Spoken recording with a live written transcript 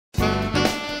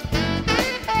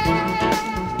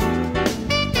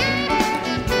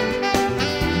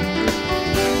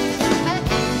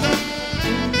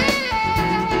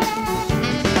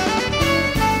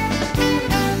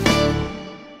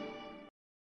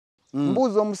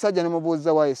mbuzo omusajja ne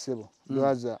mubuuza waayesebo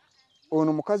lwaza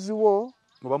ono mukazi wo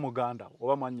oba muganda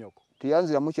oba manyoko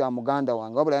tiyanzira mu kya muganda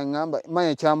wange wabula ngamba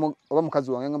manye kya oba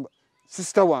mukazi wange ngamba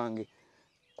sister wange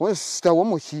ko sister wo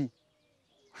muki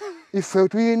ife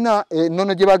tuyina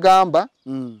nono gye bagamba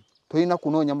tuyina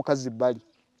kunoonya mukazi bali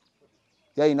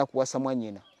yayina kuwasa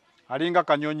mwanyina alinga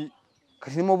kanyonyi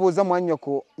kati mubuuza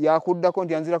mwanyoko yakuddako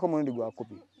nti yanzirako mulundi gwa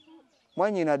kupi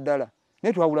mwanyina ddala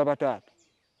ne twawula bataata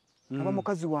aba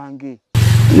mukazi wange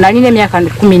nalina emyaka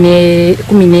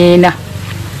 14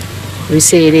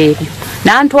 biseera ebyo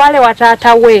nantwale wa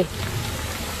taata we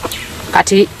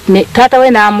kati taata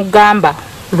we n'amugamba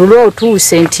lulo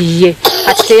otuuse nti ye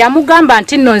kati teyamugamba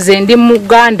nti nno nze ndi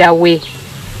muganda we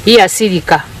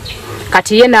yasirika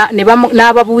kati ye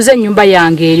n'ababuuza ennyumba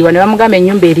yange eriwa ne bamugamba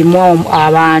ennyumba erimu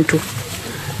abantu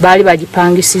baali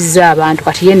bagipangisizza abantu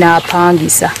kati ye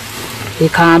n'apangisa e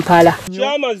Kampala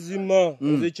kyamazima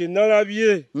nze kye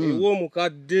nalabye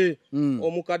ew'omukadde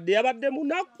omukadde yabadde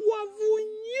munakuwavu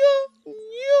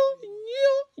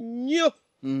nnyo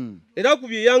era ku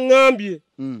bye yaŋŋambye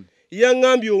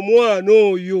omwana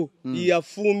oyo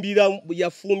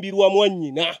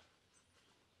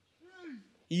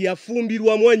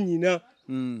yafumbirwa mwannyina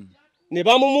ne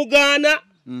bamumugaana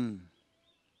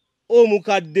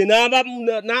omukadde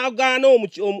n'agaana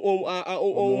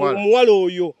omuwala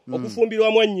oyo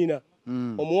okufumbirwa mwannyina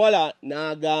omuwala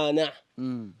n'agaana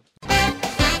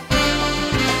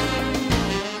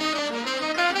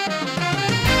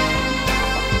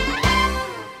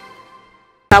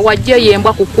wajja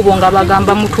yembwa ku kkubo nga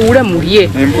bagamba mutuule mulye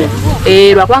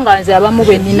lwakubanga nze abamu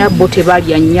benina bo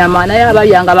tebalya nnyama naye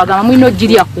abalya nga bagamba mulina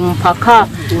ogirya ku mpaka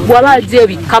bw'aba azza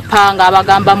ebikapa nga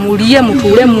bagamba mulye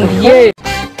mutuule mulye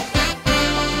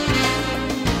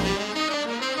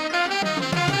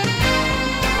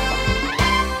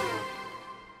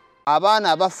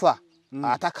abaana abafa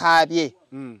atakaabye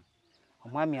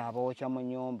omwami abookya mu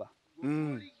nnyumba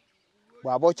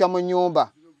bw'abookya mu nnyumba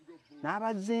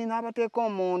n'abateeka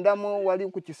omunda wali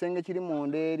ku kisenge kiri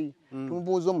munda eri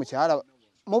tumubuuza omukyala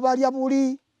mubalya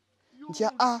buli ntya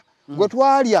gwe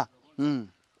twalya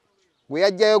gwe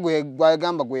yajjayo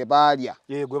gwagamba gwe baalya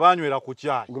gwe banywera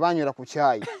ku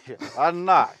caayi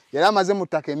yali amaze mu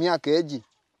ttaka emyaka egi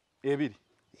ebiri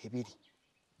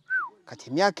kati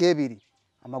emyaka ebiri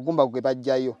amagumba gwe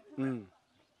bajjayo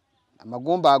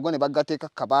amagumba ago ne bagateeka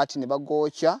kabaati ne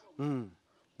bagookya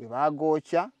bwe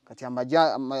bagookya kati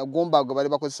amagumba ago bali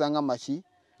bakozesanga maki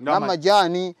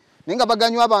n'amajaani naye nga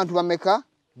baganywa abantu bameka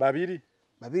babiri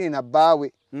na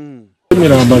Baabwe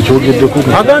Emirambo kyogeddeko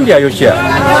agambye ayokya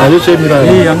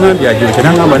Emirambo agambye ayokya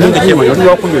n'agamba nange kyema oli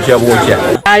wakunyokya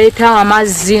bwokya aleeta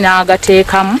amazzi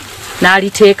n'agateekamu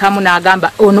n'aliteekamu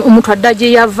n'agamba ono omuntu adda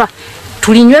gye yava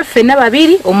tulinywe ffenna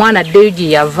babiri omwana addeyo gye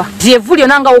yava lyevvu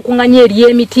lyonna nga okuŋŋanya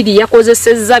ery'emiti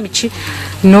lyeyakozesezza biki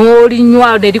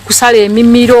n'olinywa ne likusala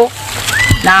emimiro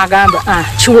n'agamba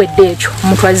kiwedde ekyo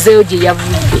omuntu azzeeyo gye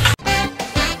yavudde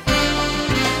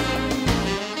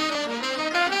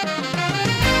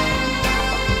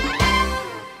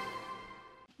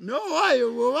nowayo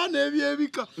bwoba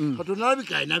n'ebyebika katonda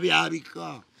alabika alina byabika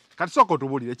kati sooka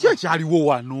otubulire ki ekyaliwo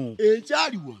wano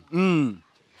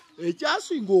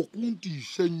ekyasinga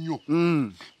okuntiisa ennyo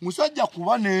musajja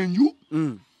kuba n'enju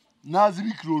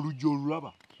n'azibikira oluggi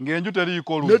olulaba ng'enju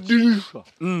teriiko n'eddirisa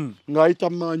ng'ayita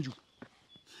manju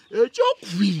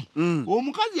ekyokubiri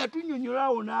omukazi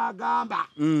yatunyonyolawo n'agamba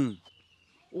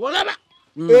olaba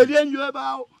eri enju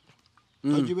ebaawo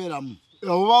agibeeramu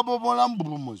oba bobolamu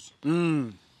bubomozi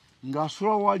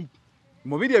ng'asula wali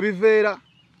mubiri ebiveera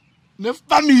ne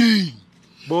famiri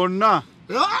bonna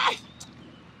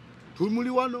tumuli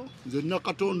wano nze nina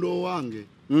katonda owange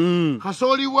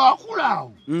kasooli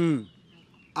bwakulaawo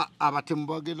abatemu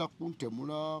bagenda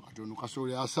kuntemula katono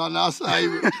kasooli asaana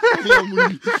asaayiwe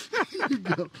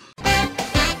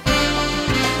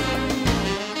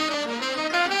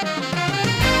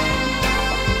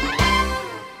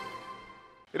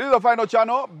It is the final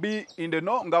channel, Be in the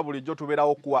Know, nga bulijjo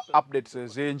tubeerawo kuwa updates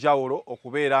ez'enjawulo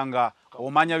okubeera nga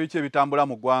omanya biki ebitambula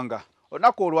mu ggwanga.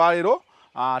 Olunaku olwaleero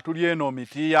tuli eno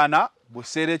Mityana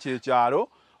Busere kyekyalo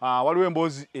waliwo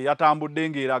emboozi eyatambudde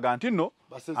ng'eraga nti nno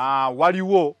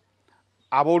waliwo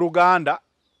abooluganda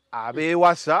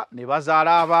abeewasa ne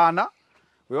bazaala abaana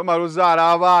bwe bamala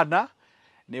ozaala abaana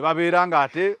ne babeera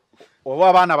ng'ate oba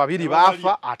abaana babiri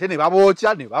baafa ate ne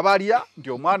babookya ne babalya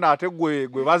nti omwana ate gwe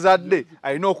bazadde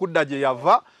alina okudda gye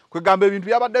yava kwegamba ebintu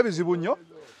byabadde bizibu nnyo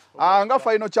nga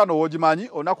final channel wogimanyi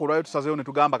olunaku olwaleero tusazeewo ne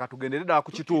tugamba katugendere ddala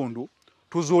ku kitundu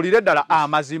tuzuulire ddala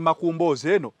amazima ku mboozi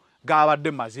eno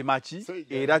gaabadde mazima ki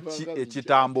era ki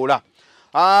ekitambula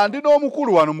ndi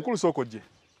n'omukulu wano omukulu sookojje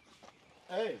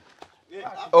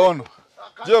ono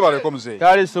je baleko mzee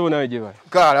kale so nawe je bale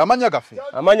kale amanya gafe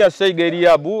amanya Seiga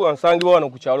Eliabu ansangibwa wano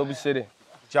ku kyalo Busere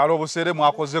kyalo Busere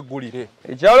mwakoze gulire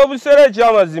ekyalo Busere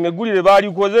kyamazime gulire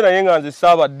bali koze naye nga nze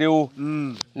saabaddewo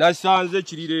nasanze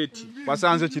kirireti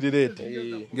basanze kirireti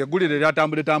ngegulire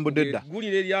lyatambudde dda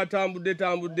gulire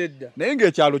lyatambudde dda naye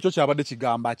ng'ekyalo kyo kyabadde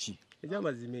kigamba ki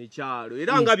ekyamazime ekyalo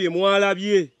era nga bye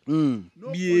mwalabye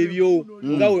byebyo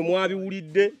nga we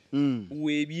mwabiwulidde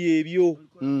webyebyo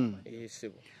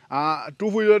sebo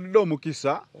tuvuyiridde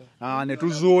omukisa ne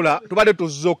tuzuula tubadde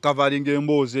tuzze okukavalinga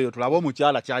emboozi eyo tulabe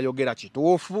omukyala kyayogera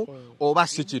kituufu oba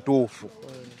si kituufu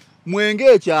mwenge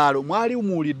ekyalo mwali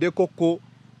muwuliddekoko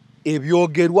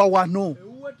ebyogerwa wano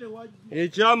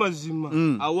ekyamazima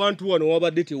awantu wano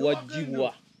wabadde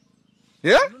tewajjibwa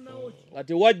nga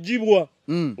tewajjibwa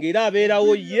ng'era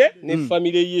abeerawo ye ne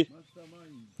famire ye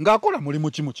ng'akola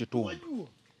mulimu ki mu kitundu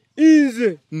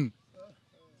nze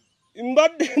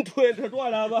mbadde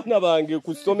ntwala abaana bange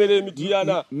ku ssomero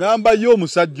Emityana ngamba ye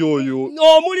omusajja oyo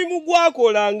omulimu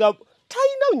gwakolanga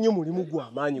talina nnyo mulimu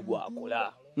gw'amaanyi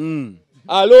gwakola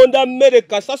alonda mmere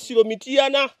kasasiro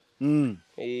Mityana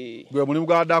gwe mulimu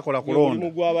gwabadde akola kulonda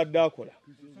mulimu gwabadde akola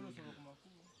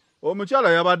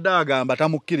omukyala yabadde agamba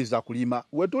tamukkiriza kulima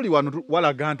we tuli wano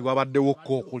walaga nti wabaddewo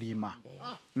ko okulima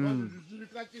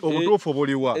obutuufu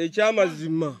buliwa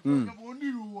ekyamazima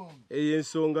eyo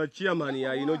ensonga chairman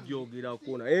yalina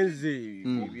ogyogerako naye nze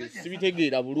ebyo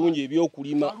sibitegeera bulungi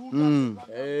ebyokulima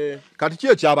kati ki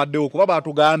ekyabaddewo kuba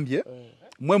batugambye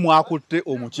mwe mwakutte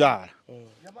omukyala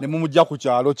ne mumujja ku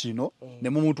kyalo kino ne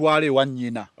mumutwala ewa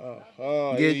nnyina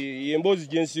emboozi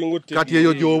gye nsinga kati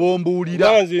eyo gy'oba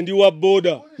ombuulira nze ndi wa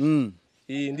booda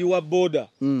ndi wa booda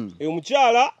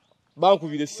omukyala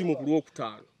bankubira essimu ku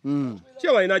Lwokutaano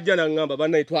chairman najja n'aŋŋamba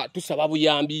bannaye tusaba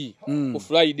buyambi ku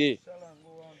Friday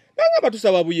nangamba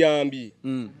tusaba buyambi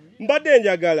mbadde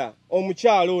njagala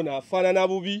omukyalo ono afaanana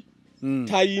bubi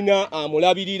tayina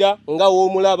amulabirira nga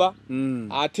w'omulaba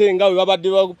ate nga we babadde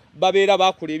babeera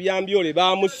bakola ebyambyole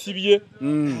bamusibye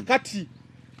kati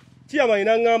chairman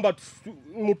n'aŋŋamba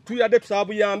tuyadde tusaba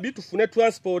buyambi tufune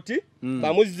transport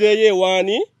bamuzzeeyo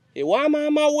ewaani ewa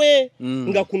maama we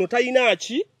nga kuno tayina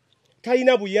ki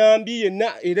tayina buyambi yenna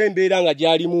era embeera nga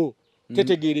gyalimu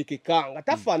tetegeerekeka nga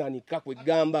tafaananika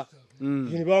kwegamba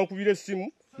ne bankubira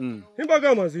essimu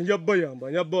nembagamba nze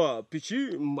njabbayamba nyabba piki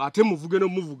ate muvuge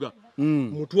n'omuvuga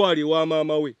mutwale ewa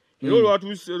maama we era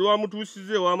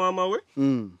olwamutuusize ewa maama we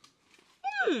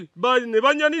ne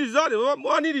banyaniriza ne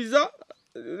bamwaniriza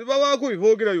ne babaako bye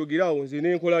boogera awo nze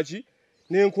nenkola ki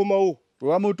nenkomawo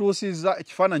wamutuusizza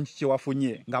ekifaananyi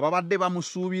kyewafunye nga babadde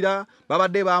bamusuubira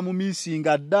babadde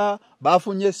bamumiisinga dda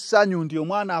bafunye essanyu nti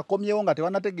omwana akomyewo nga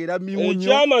tebanategeera miwunyo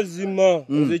ekyamazima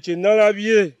nze kye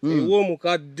nalabye ewa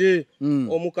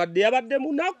omukadde yabadde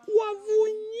munakuwavu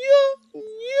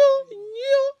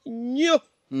nnyo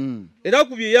era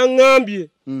ku bye yaŋŋambye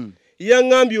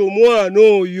omwana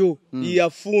oyo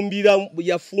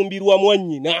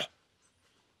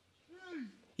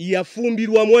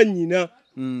yafumbirwa mwannyina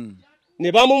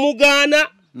ne bamumugaana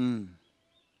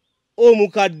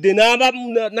omukadde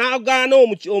n'agaana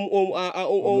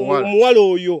omuwala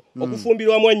oyo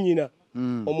okufumbirwa mwannyina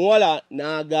omuwala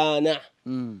n'agaana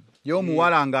ye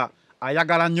omuwala nga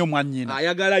ayagala nnyo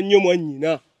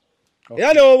mwannyina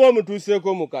era newoba omutuuseeko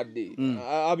omukadde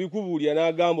abikubuulya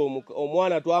n'agamba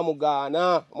omwana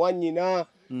twamugaana mwannyina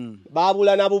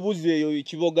baabula nabubuzi eyo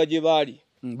Kiboga gye baali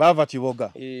baava Kiboga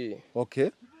okay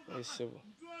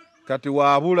kati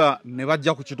waabula ne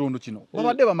bajja ku kitundu kino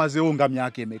babadde bamazeewo nga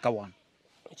myaka emeka wano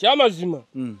ekyamazima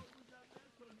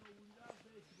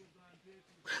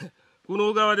kuno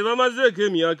ogamba tebamazeeko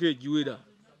emyaka egiwera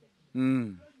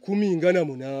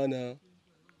 18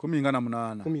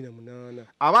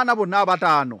 abaana bonna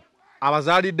abataano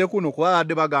abazaalidde kuno kuba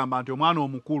badde bagamba nti omwana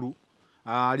omukulu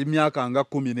ali myaka nga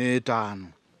 15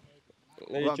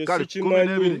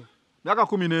 myaka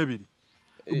 12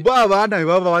 bo abaana be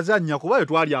baba bazannya kuba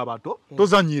etwali abato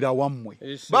tozannyira wammwe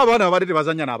bo abaana babadde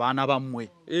tebazannya n'abaana bammwe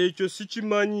ekyo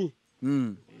sikimanyi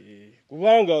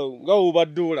kubanga nga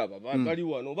obadde olaba bali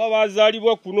wano oba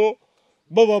bazaalibwa kuno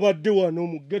bo babadde wano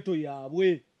mu ghetto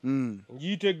yaabwe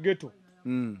ngiyita eggeto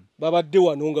babadde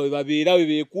wano nga we babeera we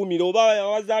beekuumira oba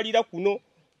bazaalira kuno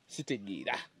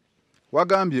sitegeera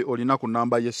wagambye olina ku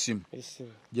namba y'essimu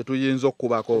gye tuyinza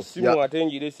okkubako essimu ate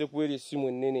ngirese kweri essimu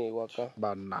ennene ewaka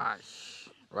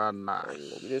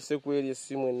ngirese kweri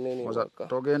essimu ennene ewaka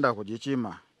togenda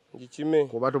kugikima gikime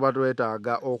kuba tuba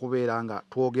twetaaga okubeera nga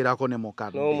twogerako ne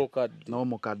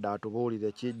n'omukadde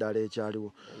atubuulire kiddala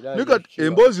ekyaliwo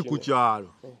emboozi ku kyalo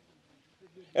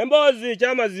emboozi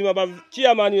ekyamazima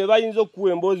chairman we bayinza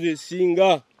okuwa emboozi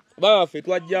esinga baffe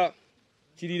twajja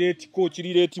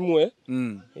kirireeti mwe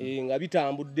nga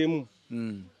bitambuddemu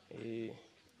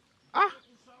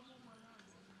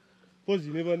pozi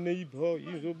ne baneiba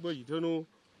yinza okubayitano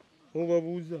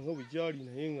obabuuza nga bwekyali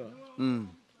naye nga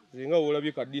nga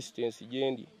olabye ka distance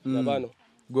gyendi na bano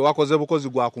gwe wakoze bukozi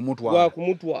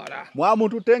gwakumutwala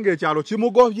mwamututte ng'ekyalo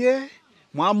kimugobye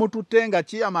mwamututte nga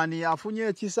Chairman afunye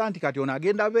ekisa nti kati ono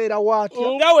agenda beera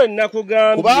waatya nga we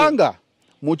nakugambye kubanga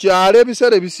mu kyalo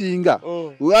ebiseera ebisinga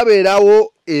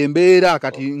wabeerawo embeera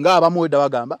kati ng'abamu wedda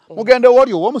bagamba mugende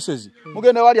wali ow'omusezi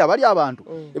mugende wali abali abantu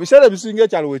ebiseera ebisinga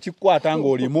ekyalo wekikwata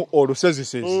ng'olimu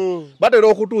olusezisezi batera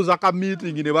okutuuza ka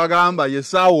meeting ne bagamba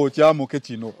yesaawo okyamuke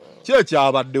kino ki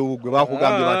ekyabaddewo gwe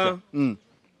bakugambye batya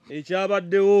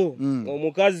ekyabaddewo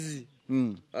omukazi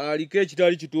aliko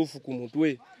ekitali kituufu ku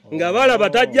mutwe nga balaba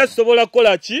tajja sobola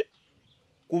kukola ki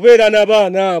kubeera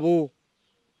n'abaana abo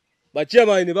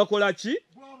bakyamayi ne bakola ki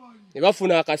ne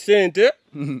bafuna akasente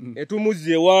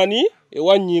etumuzza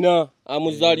ewa nnyina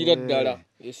amuzaalira ddala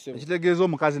ekitegeeza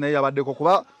omukazi naye yabaddeko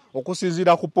kuba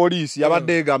okusinziira ku poliisi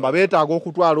yabadde egamba beetaaga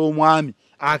okutwala omwami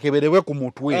akeberebwe ku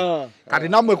mutwe kati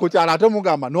nammwe ku kyala ate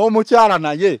mugamba n'omukyala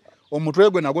naye omutwe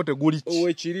gwe nagwo teguli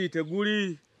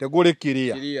teguli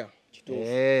kiriya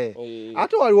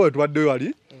ate waliwo wetubaddeyo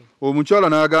wali omukyala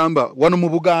n'agamba wano mu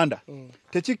Buganda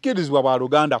tekikkirizibwa bwa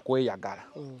Luganda kweyagala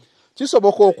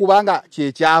kisoboka okuba nga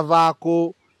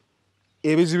kyekyavaako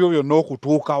ebizibu byonna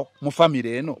okutuuka mu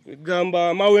famire eno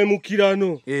gamba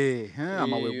Mawemukirano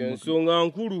ensonga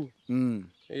nkulu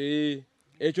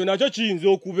ekyo nakyo kiyinza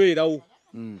okubeerawo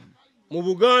mu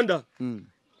Buganda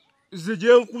ze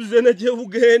gyenkuze ne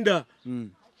gyebugenda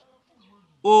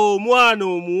omwana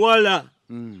omuwala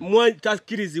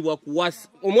takkirizibwa kuwasa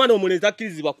omwana omulenzi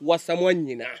takkirizibwa kuwasa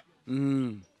mwannyina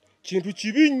kintu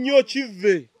kibi nnyo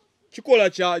kive kikola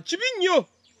kya kibi nnyo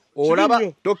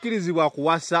olaba tokkirizibwa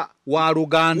kuwasa wa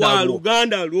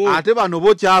Luganda lwo ate bano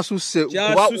bo kyasusse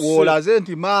kuba wolaze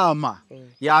nti maama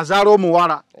yazaala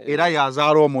omuwala era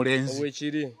yazaala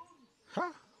omulenzi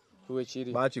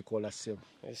bakikola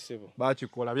ssebo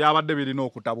bakikola byabadde birina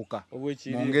okutabuka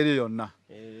mu ngeri yonna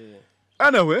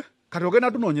anyway kati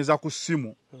ogenda tunoonyeza ku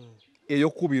ssimu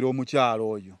ey'okkubira omukyalo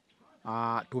oyo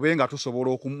tube nga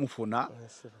tusobola okumufuna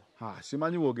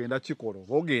simanyi bw'ogenda kikola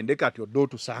oba ogende kati odde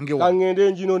otusange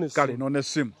kale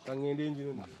n'essimu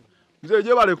nze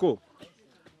gyebaleko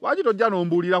lwaki tojja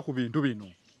n'ombuulira ku bintu bino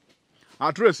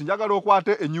aturesi njagala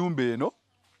okwate ennyumba eno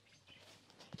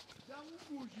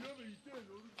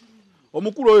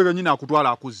omukulu oyo kenyini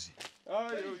akutwala akuzzi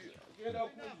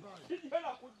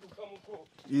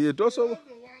tosobola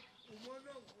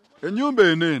ennyumba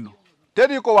eno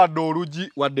teriiko wadde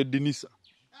olugi wadde eddinisa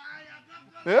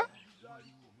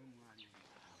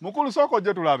mukulu soko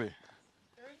gye tulabe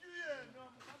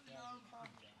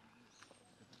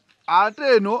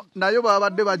ate eno nayo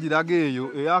babadde bagiraga eyo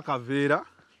ey'akaveera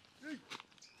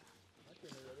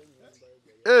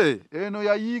eno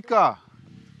yayiika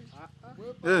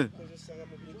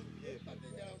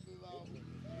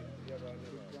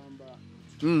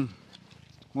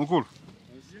mukulu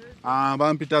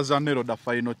bampita za Neroda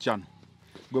Final Channel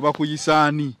gwe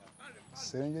bakuyisaani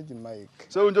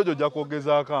Sseronjojo ojja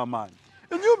kwogezaako amaanyi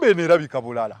ennyumba eno erabika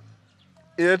bulala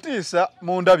etiisa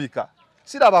mu ndabika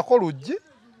sirabako luggi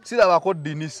sirabako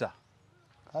ddinisa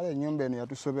kale ennyumba eno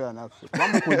yatusobera naffe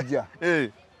bamukujja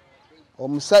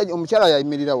omukyala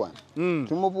yayimirira wano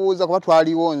tumubuuza kuba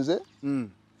twaliwo nze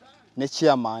ne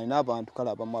Chairman n'abantu kale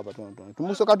abamu abatonotono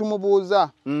tumusooka tumubuuza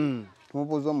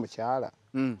omukyala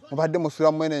mubadde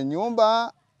musula mwene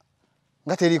ennyumba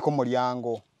nga teriiko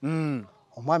mulyango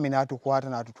omwami n'atukwata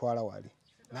n'atutwala wali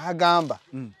n'agamba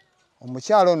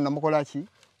omukyala ono namukola ki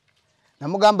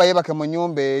namugamba yebake mu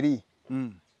nnyumba eri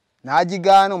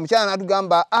n'agigaana omukyala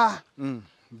n'atugamba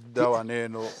ddawa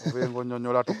neeno obenga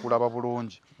onnyonnyola tukulaba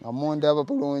bulungi amundaba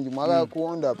bulungi mwagala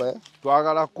kuwondaba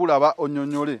twagala kulaba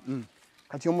onnyonnyole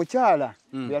kati omukyala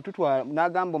yatutwala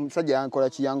n'agamba omusajja yankola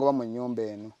kiyangoba mu nnyumba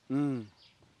eno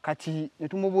kati ne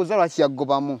tumubuuza lwaki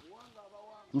yaggobamu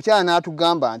omukyala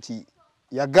n'atugamba nti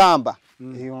yagamba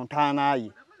eyo ntaana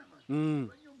ye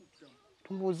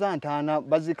tumubuuza ntaana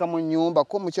bazika mu nnyumba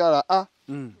ko omukyala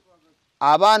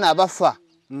abaana abafa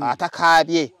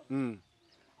atakaabye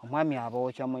omwami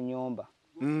abookya mu nnyumba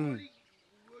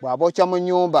bw'abookya mu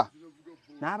nnyumba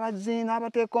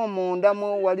n'abateeka omunda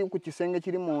wali ku kisenge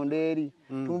kiri munda eri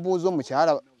tumubuuza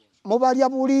omukyala mubalya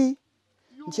buli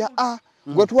nti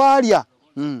gwe twalya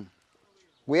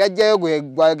gwe yajjayo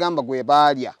gwagamba gwe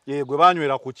baalya gwe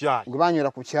banywera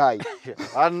ku caayi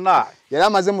yali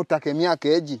amaze mu ttaka emyaka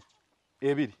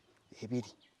ebiri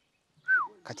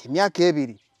kati emyaka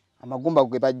ebiri amagumba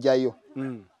gwe bajjayo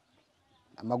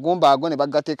amagumba ago ne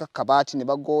bagateeka kabaati ne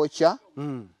bagokya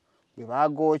bwe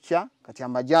bagokya kati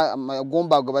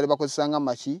amagumba ago bali bakozesanga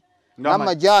maki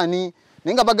n'amajaani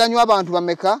nenga baganywa abantu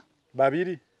bameka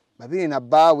babiri na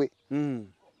Baabwe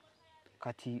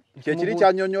kati kyekiri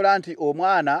kyanyonyola nti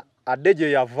omwana adde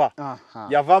gye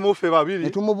yava mufe babiri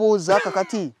netumubuuza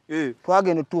kakati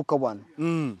twagenda tuuka wano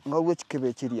nga waliwo ekikebe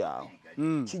ekiri awo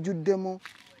kijuddemu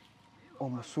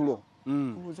omusulo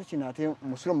ubuuza kino ate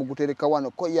omusulo mugutereka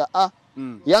wano ko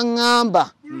yaŋŋamba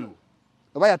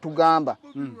oba yatugamba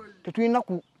tetulina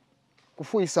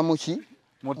kufuuyisa muki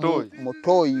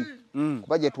mutooyi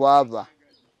kuba gye twava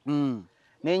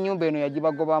n'ennyumba eno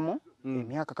yagibagobamu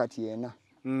emyaka kati ena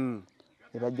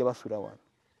ne bajja basula wano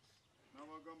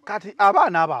kati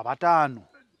abaana abo abataano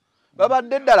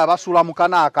babadde ddala basula mu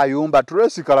kana akayumba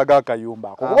Tracy kalaga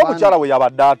akayumba ako kuba omukyala we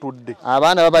yabadde atudde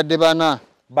abaana babadde bana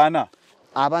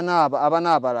abana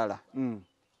abalala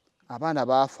abaana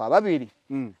baafa babiri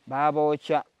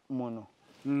baabokya muno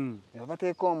ne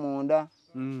babateeka omunda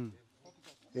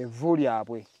evvu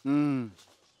lyabwe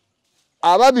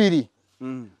ababiri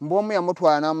mb'omu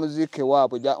yamutwala n'amuziika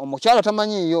ewaabwe omukyala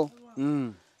tamanyiiyo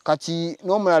kati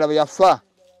n'omulala bwe yafa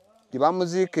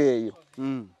tebamuziika eyo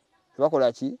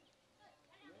tebakola ki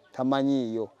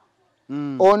tamanyiiyo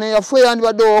ono yafa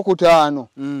eyandibadde owokutaano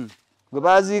gwe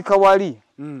baziika wali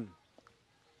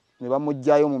ne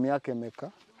bamugjayo mu myaka emeka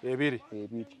ebiri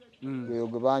eyo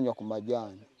gwe banywa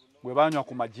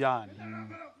ku majaani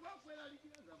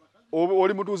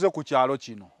oli mutuuze ku kyalo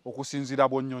kino okusinziira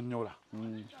bw'onnyonnyola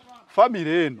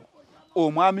famire eno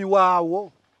omwami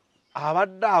waawo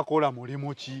abadde akola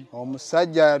mulimu ki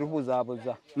omusajja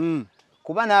yalubuzaabuza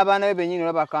kuba n'abaana be bennyini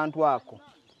olaba akantu ako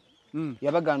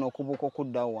yabagana okubuuka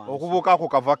okuddawo wansi okubuuka ako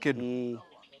kavakedo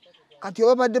kati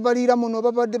obabadde baliira muno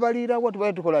obabadde baliirawo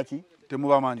tubadde tukola ki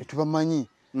tetubamanyi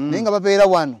naye nga babeera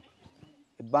wano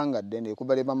ebbanga ddene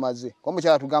ekuba lye bamaze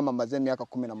omukyala tugamba amaze emyaka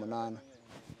 18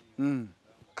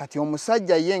 kati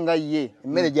omusajja ye nga ye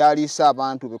emmere gy'aliisa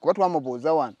abantu be kuba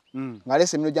twamubuuza wano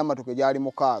ng'aleese emino gy'amatoke gyali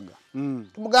 6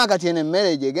 tumugamba kati eno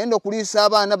emmere gye egenda okuliisa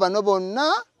abaana bano bonna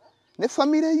ne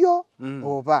famire yo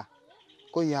oba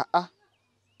ko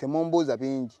temumbuuza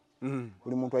bingi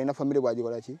buli muntu alina famire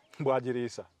bwagikola ki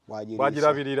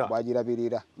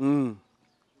bwagirabirira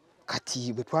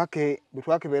kati bwe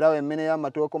twakebeerawo emmere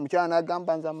y'amatooke omukyala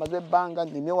n'agamba nze amaze ebbanga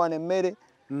nnimye wano emmere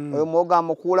oyo muwogo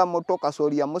amukuula muto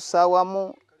kasooli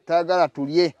yamusaawamu tayagala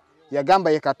tulye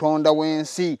yagamba ye katonda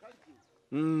w'ensi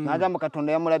n'agamba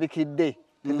katonda yamulabikidde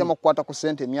teddemu okukwata ku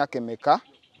ssente emyaka emeka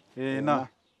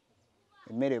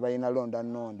emmere balina londa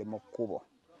nnonde mu kkubo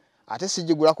ate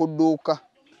sigigula ku dduuka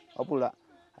wabula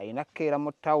alina kukeera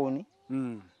mu tawuni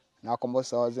n'akomawo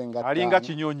ssaawa ze nga alinga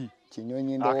kinyonyi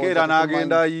akeera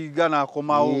n'agenda ayiga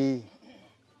n'akomawo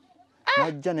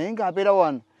najja naye ng'abeera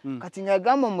wano kati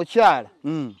ng'agamba omukyala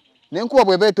n'enkuba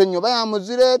bw'eba etonnyo oba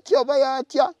yamuzira etya oba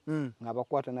yatya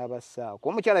ng'abakwata n'abassaawo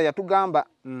kuba omukyala yatugamba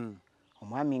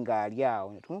omwami ng'ali awo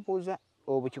ne tumubuuza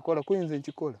obukikola kuyinza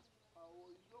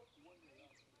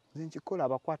nkikola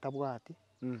abakwata bw'ati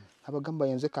abagamba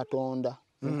yenze katonda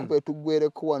enkuba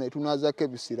etuggwereko wano etunaazako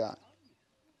ebisiraani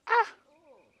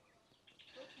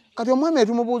kati omwami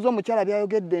etumubuuza omukyala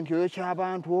byayogedde nti oyo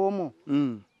ky'abantu omwo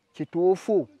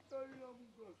kituufu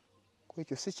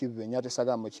kwekyo si kive nya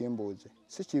tesagala mukimbuuze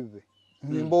si kive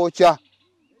mbookya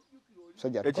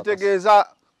ekitegeeza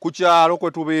ku kyalo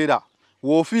kwe tubeera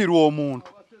w'ofiirwa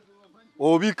omuntu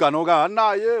obika n'ogamba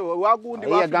naye wagundi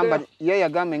ye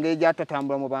yagamba engeri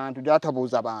gy'atatambula mu bantu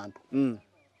gy'atabuuza bantu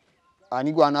ani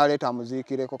gwe anaaleeta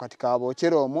amuziikireko kati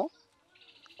kaabookera omwo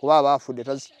kuba aba afudde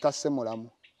tasse mulamu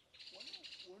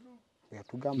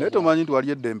naye tomanyi nti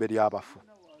wali eddembe ly'abafu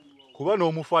kuba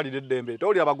n'omufu alina eddembe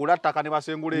toli abagula ttaka ne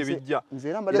basengula ebijja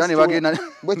era ne bagenda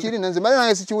bwe kiri nze mbale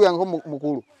nange sikiwuyangako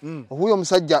mukulu okuwuya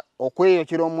omusajja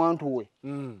okweyokera omwantu we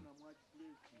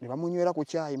ne bamunywera ku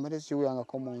kyayi mbale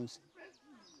sikiwuyangako mu nsi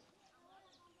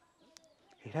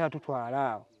era yatutwala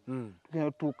awo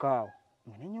tugenda tutuuka awo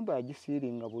n'ennyumba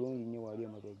yagisiiringa bulungi nnyo wali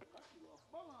emabega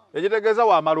ekitegeeza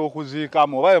wamala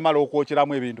okuziikamu oba yomala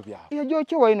okwokyeramu ebintu byawe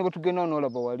yagyokye walino bwe tugenda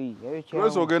onoolaba wali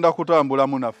lwesi ogenda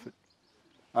kutambulamu naffe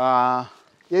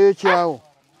yayokyawo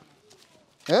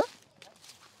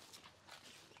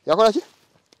yakola ki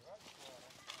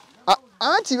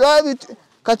anti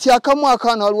kati akamu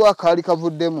akaana waliwo akaali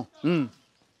kavuddemu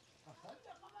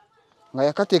nga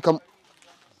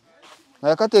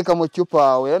yakateeka mu ccupa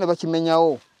awo era ne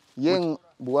bakimenyawo ye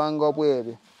buwanga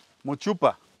bwebe mu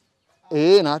ccupa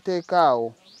n'ateeka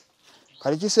awo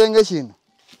kali kisenge kino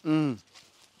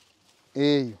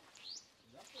eyo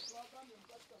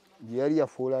yali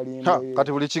yafuula limbo.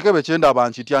 Kati buli kikebe kyendaba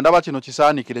nkitya ndaba kino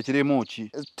kisaanikire kirimu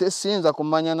ki? Tesinza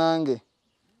kumanya nange.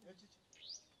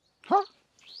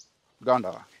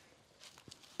 Ganda.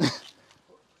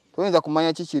 Toyinza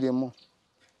kumanya kikirimu.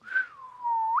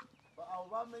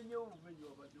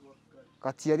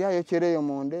 Kati yali ayokereyo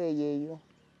mu ndeeyo.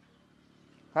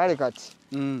 Kale kati.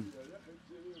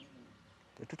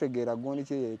 Tetutegeera gundi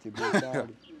kye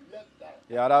yekibesaali.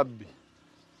 Ya Rabbi.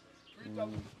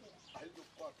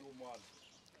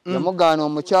 Yamugaana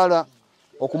omukyala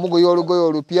okumugoya olugoye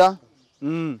olupya.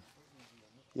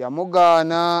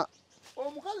 Yamugaana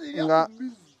nga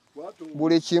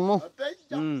buli kimu.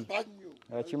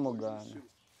 Yakimugaana.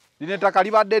 Lino ettaka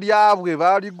libadde lyabwe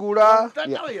baaligula.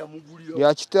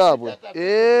 Lya kitaabwe.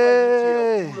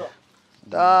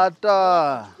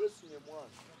 Taata.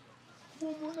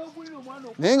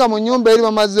 Naye nga mu nnyumba eri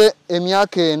bamaze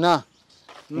emyaka 4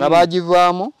 nga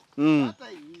bagivaamu.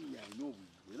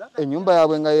 Ennyumba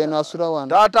yaabwe nga yeno asula wano.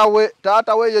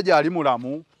 Taata we ye gyali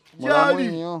mulamu. Mulamu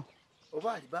nnyo.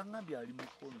 Oba ali bangambye ali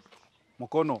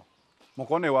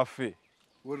Mukono ewaffe.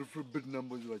 Warufubit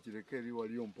nambozi bakireka eri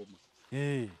wali ompoma.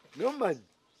 Nomanyi.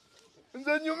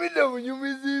 Nze nyumide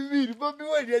bunyumizi mbiri babi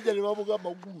wali aja ne bamugamba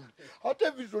gulu.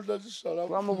 Ate bitonda zisala.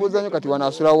 Twamubuuza nnyo kati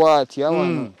wanaasula waati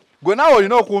wano. Gwe naawe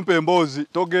olina okumpa emboozi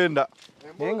togenda.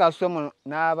 Naye ng'asula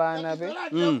n'abaana be.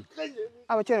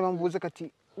 Abakyala bamubuuza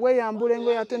kati weeyambula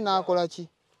engoye ate naakola ki?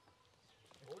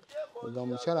 Nga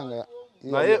mukyala nga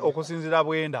naye okusinziira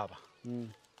bwendaba.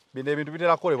 Bino ebintu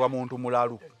bitera kukolebwa muntu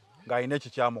mulalu ng'alina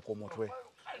ekikyamu ku mutwe.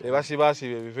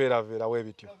 Ebasibaasiba ebiveeraveera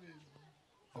w'ebityo.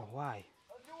 Why?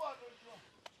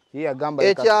 Yagamba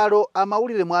ekyalo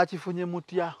amawulire mwakifunye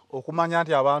mutya okumanya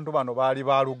nti abantu bano baali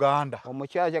ba Luganda?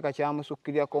 Omukyala kyaka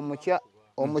kyamusukkirako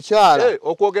omukyala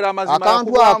okwogera amazima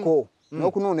akantu ako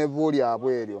n'okunoona evvu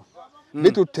lyabwe eryo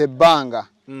bitutte ebbanga.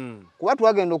 Kuba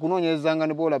twagenda okunoonyerezanga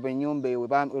ne boolaba ennyumba ewe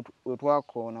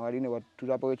wetwakoona wali ne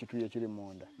watulabawo ekituyo ekiri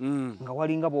munda nga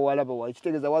walinga bwewalaba wali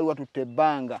kitegeeza wali watutte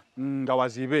ebbanga nga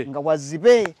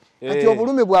wazibe kati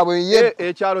obulumi bwabwe ye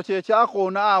ekyalo kye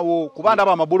kyakoona awo kuba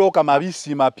ndaba amabulooka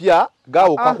mabisi mapya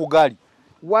gawoka ku gali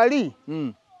wali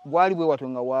gwali bwe watyo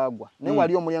nga waagwa naye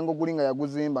wali omulyango guli nga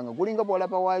yaguzimba nga gulinga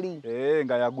bwolaba wali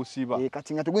nga yagusiba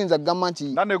kati nga teguyinza kugamba nti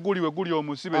nga ne guli we guli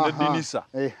omusibe n'eddinisa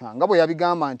nga bwe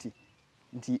yabigamba nti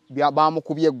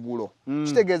bamukubye eggulo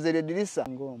kitegeeza eddirisa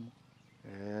ng'omu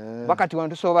bakati wano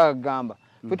tusobola kugamba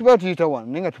fe tuba tuyita wano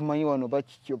naye nga tumanyi wano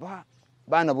bakikyo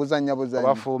baana buzanya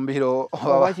bafumbiro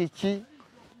oba kiki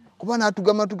kuba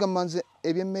n'atugamba nze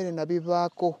ebyemmere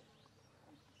nabivaako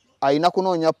ayina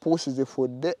kunoonya puusi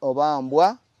zifudde oba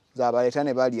mbwa zabaleeta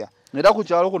ne balya era ku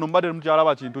kyalo kuno mbadde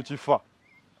mukyalaba kintu kifa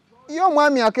ye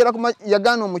omwami akeera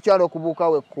yagaana omukyalo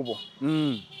okubuukawo ekkubo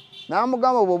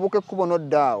n'amugamba bw'obuuka ekkubo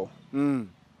n'oddaawo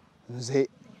nze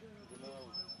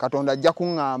Katonda ajja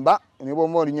kuŋŋamba ne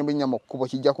bw'oba olinnya mu kkubo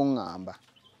kijja kuŋŋamba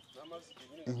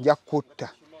nja kutta.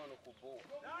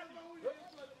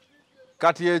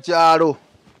 Kati ekyalo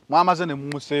mwamaze ne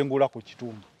mumusengula ku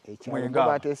kitundu ekyalo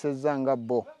bateesezza nga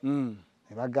bo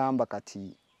ne bagamba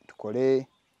kati tukole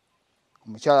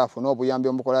omukyala afune obuyambi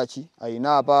omukola ki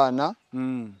ayina abaana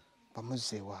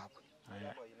bamuzze ewaabwe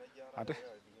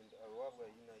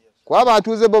kuba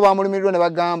batuuze bo bamulumirirwa ne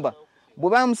bagamba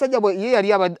bwe musajja ye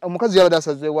yali omukazi yabadde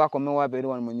asazeewo akomewo abeere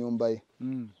wano mu nnyumba ye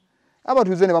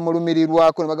abatuuze ne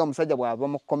bamulumirirwako ne bagamba omusajja bw'ava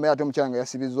mu kkomera ate omukyala nga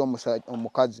yasibizza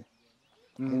omukazi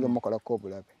ayinza omukolako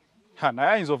obulabe naye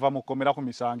ayinza ova mu kkomera ku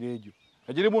misango egyo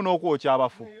egirimu n'okwokya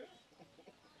abafu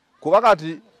kuba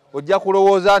kati ojja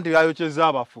kulowooza nti yayokyezza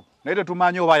abafu naye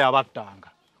tetumanyi oba yabattanga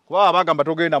kuba abagamba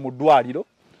togenda mu ddwaliro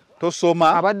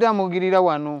tosoma abadde amugirira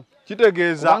wano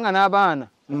kitegeeza kubanga n'abaana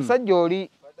omusajja oli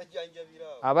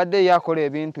abadde yakola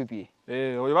ebintu bye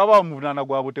oyo baba bamuvunaana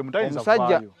gwa butemu tayinza kuvaayo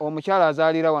omusajja omukyala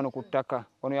azaalira wano ku ttaka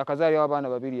wano yakazaalirawo abaana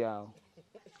 2 awo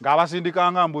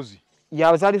ng'abasindika nga mbuzi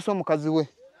yazaalisa omukazi we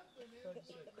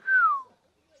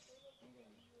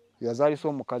yazaalisa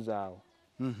omukazi awo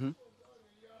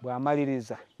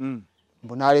bw'amaliriza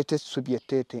mbu n'aleeta essubi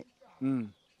etteete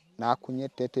n'akunya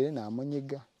etteete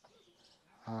n'amunyiga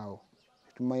awo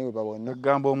tetumanyi bwe bawona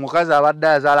egamba omukazi abadde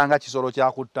azaala nga kisolo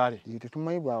kya ku ttale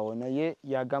tetumanyi bwawona ye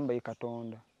yagamba ye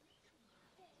Katonda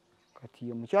kati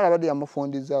ye mukyala abadde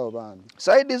yamufundizaawo bambi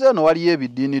saidi zeno waliyo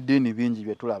ebidiinidiini bingi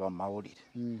bye tulaba mu mawulire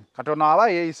Katonda aba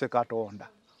yeeyise Katonda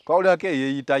twawulirako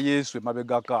eyeeyita Yesu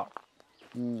emabegaka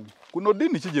kuno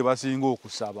ddiini ki gye basinga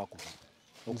okusaba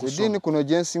eddiini kuno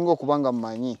gye nsinga okuba nga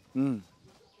mmanyi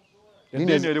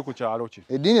eddiini eri ku kyalo ki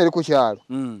eddiini eri ku kyalo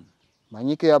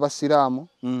manyiko ey'abasiraamu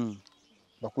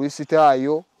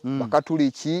bakulisitaayo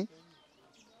bakatuliki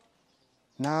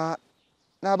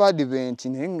n'abadiventi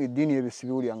naye ng'eddiini ebyo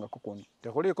sibiwulyangako kuno.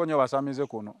 Tekuliiko nnyo basamize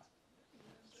kuno.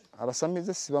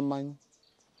 Abasamize sibamanyi.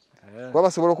 Kuba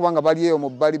basobola okuba nga bali eyo mu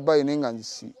bbalibbali naye nga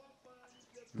nsi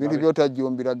bintu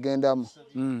byotajjumbira gendamu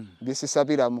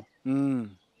byesisabiramu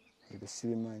ebyo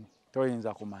sibimanyi.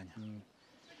 Toyinza kumanya.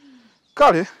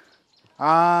 Kale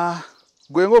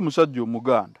gwe ng'omusajja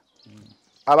Omuganda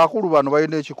abakulu bano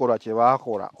balina ekikolwa kye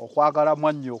baakola okwagala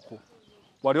mwannyoko.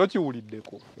 Wali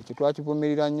okiwuliddeko? Ekyo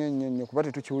twakivumirira nnyo kuba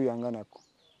tetukiwuliranga nako.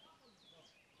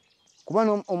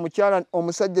 Kuba omukyala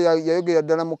omusajja yayogera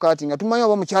ddala mu kaati nga tumanyi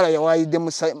oba omukyala yawaayidde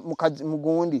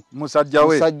mugundi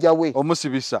musajja we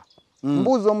omusibisa.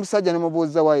 Mbuuza omusajja ne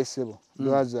mubuuza waayesebo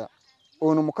lwaza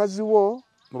ono mukazi wo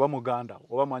oba muganda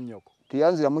oba mwannyoko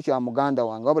teyanziramu kya muganda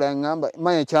wange wabula yaŋŋamba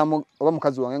manya ekyamu oba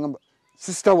mukazi wange yaŋŋamba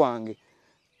sisita wange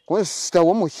kuba sisita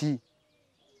wo muki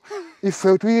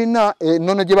ife tulina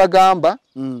ennono gye bagamba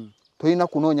tolina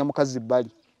kunoonya mukazi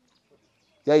bbali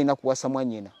yalina kuwasa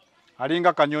mwannyina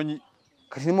alinga kanyonyi.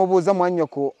 Kati mubuuza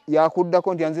mwannyoko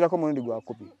yakuddako nti yanzirako mulundi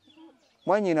gwakubi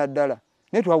mwannyina ddala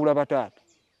naye twawula bataata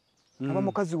aba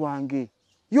mukazi wange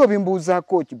yo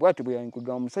bimbuuzaako ki bwati bwe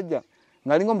yankugamba omusajja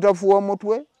ng'alinga omutafu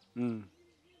w'omutwe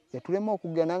yatulema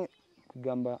okugana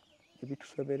kugamba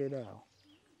ebitusoberera awo.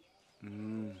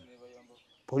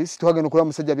 Polisi twagenda okulaba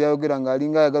omusajja byayogera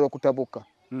ng'alinga ayagala okutabuka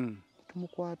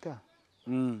tumukwata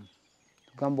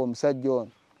tugamba omusajja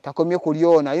ono takomye kulya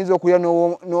ono ayinza okulya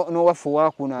n'owaffe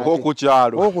waakuna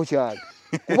okukyalo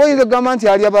kuba oyinza okugamba nti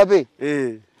alya babe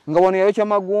nga wano yayokya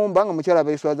magumba nga mukyala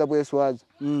beeswaza bweswaza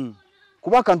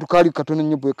kuba akantu kaali katono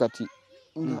nnyo bwe kati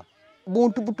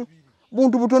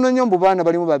buntu butono nnyo mbu baana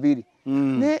balimu babiri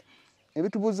ne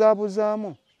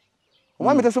ebitubuzaabuzaamu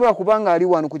omwami tasobola kubanga ali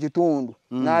wano ku kitundu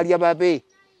n'alya babe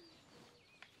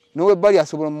n'owebbali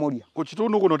asobola mmulya. Ku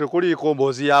kitundu kuno tekuliiko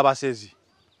mboozi y'abasezi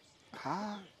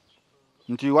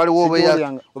nti waliwo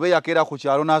oba yakeera ku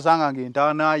kyalo n'asanga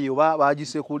ng'entaanaye oba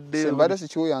baagisekudde mbadde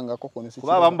sikiwuyangako kuno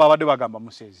kuba abamu babadde bagamba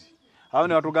musezi abamu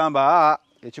ne batugamba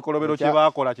ekikolobero kye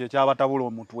baakola kye kyabatabula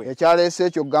omutwe ekyaleese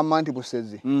ekyo kugamba nti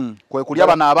busezi kwe kulya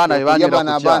bano abaana be baanyera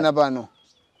ku kyalo bano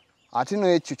ate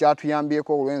n'ekyo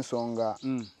kyatuyambyeko olw'ensonga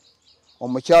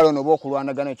omukyalo n'oba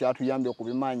okulwanagana kyatuyambye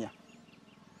okubimanya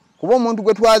kuba omuntu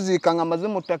gwe twaziika nga amaze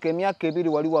mu ttaka emyaka 2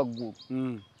 wali waggulu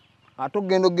ate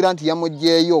ogenda ogira nti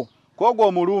yamuggyeeyo kwogwo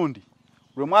omulundi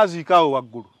lwe mwaziikaawo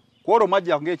waggulu kwolwo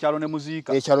mwajja ng'ekyalo ne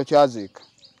muziika ekyalo kyaziika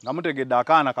nga mutegedde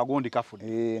akaana kagundi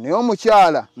kafudde naye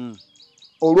omukyala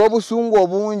olw'obusungu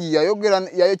obungi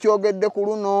yayokyogedde ku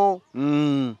luno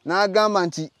n'agamba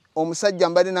nti omusajja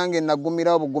mbadde nange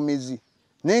nagumirawo bugumizi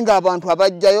naye ng'abantu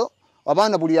abajjayo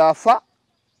abaana buli afa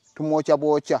tumwokya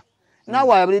bwokya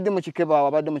naawe abadde mu kikebaawo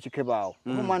abadde mu kikebaawo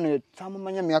omwana oyo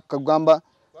samumanya myaka kugamba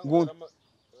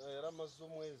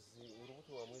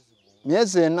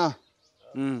myezi 4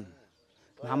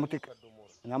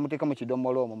 n'amuteeka mu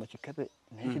kidomolo omwo mu kikebe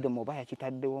naye ekidomo oba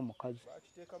yakitaddewo omukazi.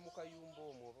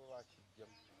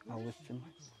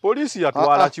 Polisi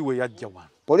yatwala kiwe yajja wano.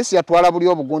 Polisi yatwala buli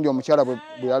obugundi omukyala bwe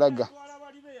yalaga.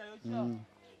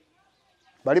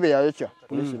 Bali be yayokya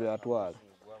polisi be yatwala.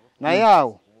 Naye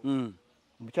awo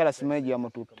omukyala simaye gye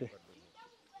yamututte.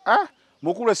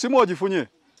 Mukulu essimu ogifunye?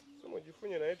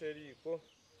 Ogifunye naye teriiko.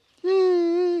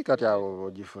 Kati awo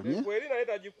ogifunye? Kweri naye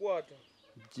tagikwata.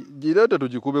 Gireete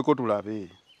tugikubeko tulabe.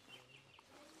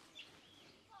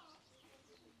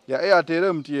 Ya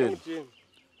Airtel MTN.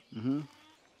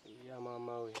 Ya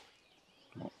mama we.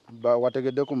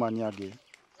 Wategedde ku manya ge.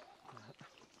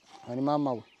 Ani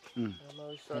mama we? Mama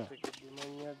we sategedde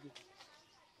manya ge.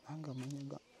 Anga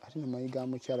manyaga ate ne mayiga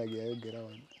mukyala ge yayogera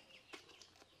wano.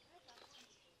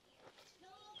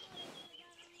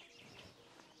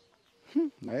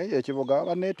 Naye ekivuga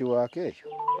aba network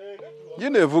ekyo.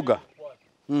 Gino evuga.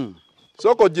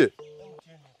 Soko je.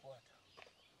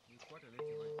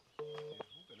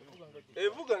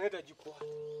 Evuga ne tagikwata.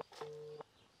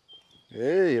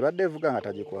 Badde evuga nga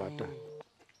tagikwata.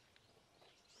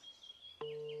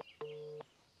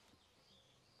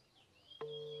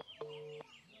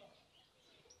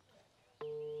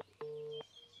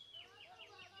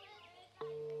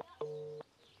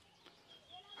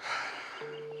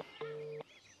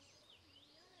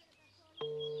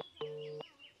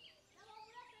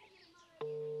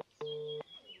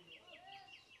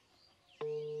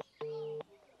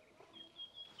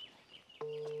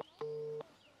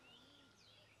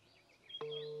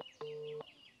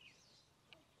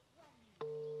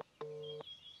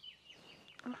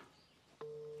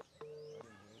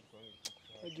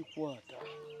 Tagikwata.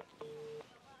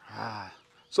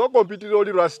 Soko mpitira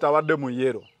oli Rasta abadde mu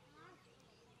yero.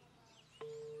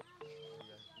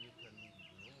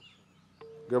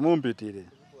 Gemumpitire.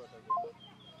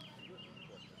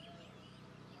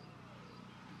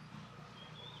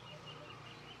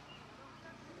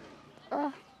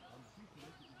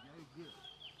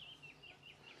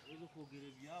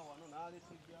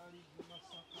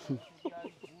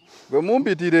 Bwe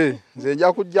mumpitire nze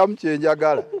nja kujjamu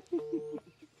kyenjagala.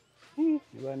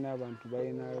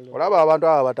 Olaba abantu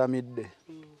aba batamidde.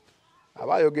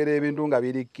 Abayogera ebintu nga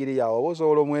birikkiriya oba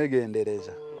osobola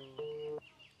omwegendereza.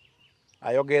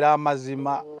 Ayogera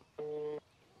amazima.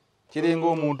 Kiringa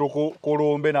omuntu ku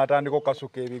lumbe n'atandika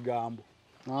okukasuka ebigambo.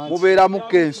 Mubeera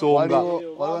mukka ensonga.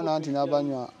 Waliwo nanti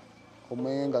n'abanywa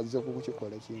omwenge nga azze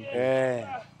kukikola kintu.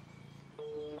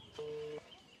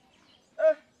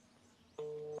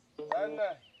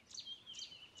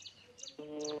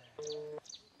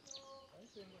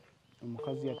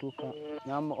 Omukazi yatuuka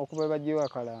okuba bagiwa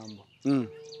akalambo.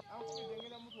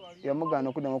 Yamugaana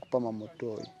okuddamu okupama mu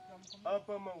ttooyi.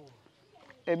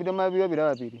 Ebidomola byo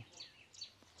biraba biri.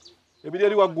 Ebiri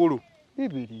eri waggulu.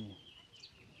 Bibiri.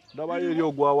 Ndaba eri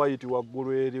ogwa white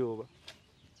waggulu eri oba.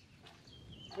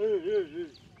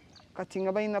 Kati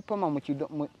nga balina pama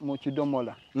mu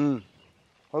kidomola.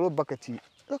 Waliwo baketi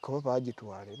leka baba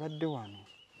bagitwale badde wano.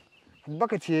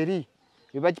 Baketi eri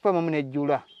bebagipamamu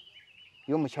nejjula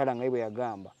y'omukyala nga bwe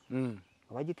yagamba.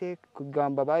 Bagiteeka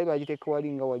kugamba baali bagiteeka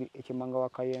wali nga wali ekimanga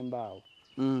wakayemba awo.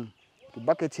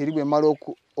 Baketi eri bwe mala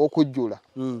okujjula.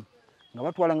 Nga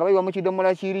batwala nga bayiwa mu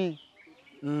kidomola kiri.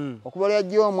 Okuba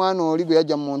yajja omwana oli gwe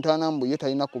yajja mu ntaana mbu ye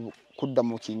talina kudda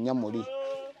mu kinnya muli.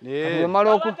 Bwe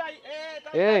mala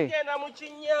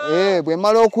bwe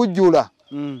mala okujjula.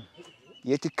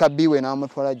 Yetikka biwe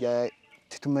n'amutwala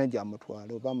tetumanyi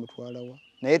gy'amutwala oba amutwala wa.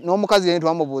 Naye n'omukazi yenna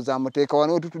twamubuuza amuteeka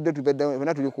wano tutudde tubedde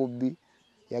fenna tuli ku bbi.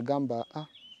 Yagamba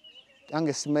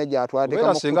ange simanyi gy'atwala.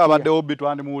 Era singa abaddewo bbi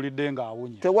twandimuwulidde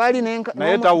ng'awunya. Tewali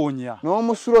naye tawunya.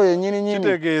 N'omusulo yennyini.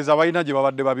 Kitegeeza balina gye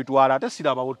babadde babitwala ate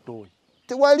sirabawo ttooyi.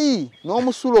 Tewali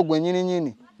n'omusulo gwe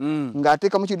nyini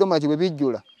ng'ateeka mu kidomola kye bwe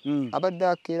bijjula. Abadde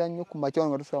akeera nnyo ku makya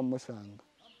nga tusobola musanga.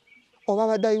 Oba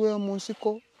abadde ayiwa mu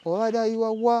nsiko oba abadde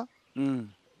ayiwa wa.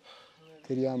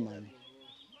 Teri amanyi.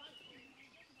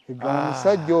 Egamba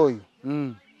omusajja oyo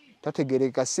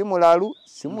tategereka si mulalu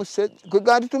si musezi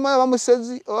kwegandi tumala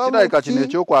bamusezi kirabika kino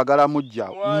ekyokwagala mujja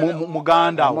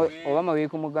muganda we oba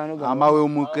amaweeku muganda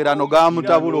amawemukirano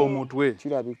gamutabula omutwe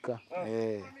kirabika.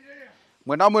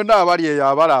 Mwena abali eyo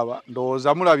abalaba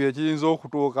ndowooza mulabye ekiyinza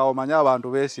okutuuka omanye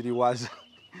abantu beesiriwaza.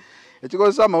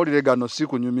 Ekikozesa amawulire gano si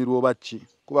kunyumirwa oba ki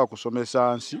kuba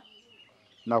kusomesa nsi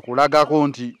na kulagako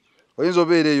nti oyinza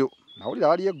obeera eyo nawulira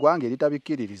wali eggwanga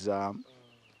eritabikkiririzaamu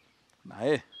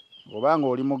naye obanga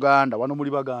oli muganda wano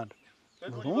muli baganda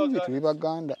bulungi tuli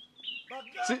baganda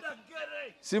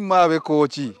si mmaabe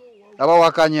kooki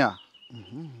abawakanya.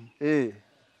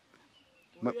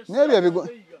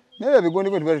 N'ebyo ebigondi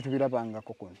gwe tubadde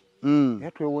tubirabangako kuno.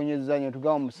 Era twewonyezza nnyo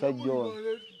tugamba omusajja ono.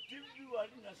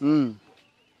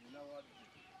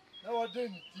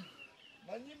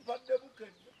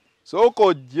 Sooka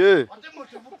ojje.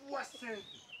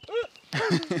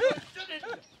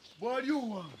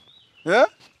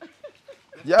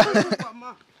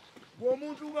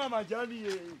 Omuntu ng'amajani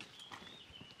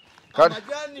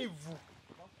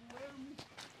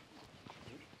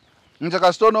nze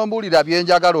kasita onombuulira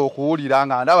byenjagala okuwulira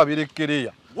nga ndaba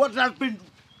birekkereya.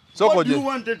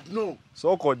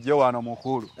 Sooka ojje wano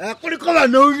mukulu. Kuliko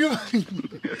bano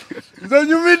nze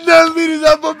nyumidde enviiri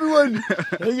za Bobi Wine.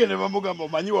 Naye ne bamugamba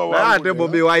omanyi wawa. Ate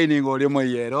Bobi Wine ng'olimu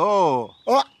yero.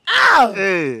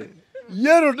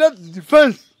 Yero that's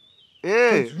defense.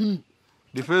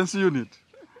 Defense unit.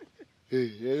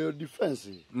 Defense.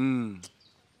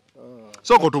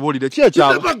 Sooka otubuulire ki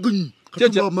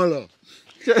ekyabo. Mala.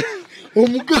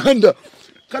 Omuganda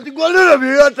kati gwalera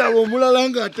byataba omulala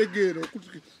nga ategeera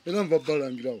era nva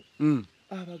balangirawo.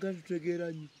 Abaganda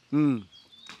tutegeera nnyo.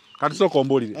 Kati sooka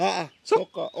ombuulire.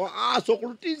 Sooka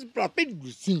lutizi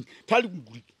rapid sing tali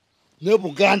guli ne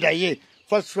Buganda ye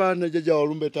first fan jaja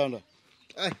walumbe tanda.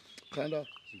 Tanda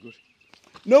sigoti.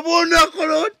 Nobona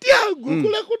kolotya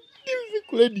gukula ku TV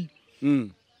kuledi.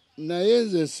 Naye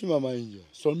nze nsima mayinja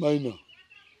so maina.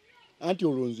 Anti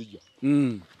olonzija.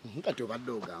 Nkati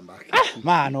obadde ogamba.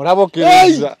 Maana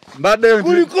olabokeriza. Mbadde nti.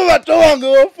 Kuliko bato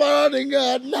wange ofaanana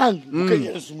nga nange.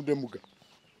 Mukenya simude muga.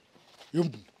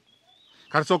 Yumbu.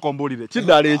 Kati sooka ombuulire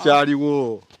kiddala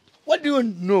ekyaliwo. What do you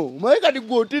know? Maika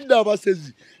digotidde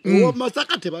abasezi. Owa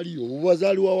Masaka tebaliyo.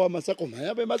 Obazaaliwa wa Masaka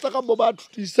mayabe Masaka bo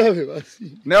batutiisa be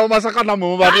basi. Ne Masaka namwe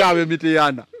mubali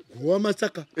ab'Emityana. Owa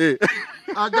Masaka.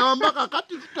 Agamba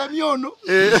kakati tutamye ono.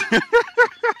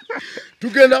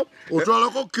 Tugenda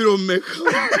otwalako kilomeka.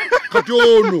 Kati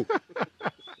ono.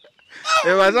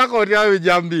 Masaka otya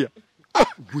bijambia.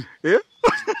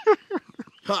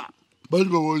 Bali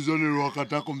bawozonera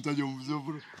wakatako mtaje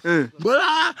omuzovuro.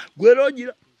 Bala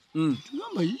gwerogira.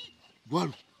 Ngamba yi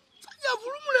bwalo. Sajja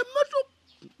vulumule moto.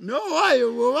 No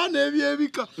wayo bwana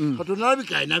ebyebika. Katonda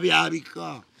abika ina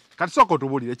byabika. Kati soko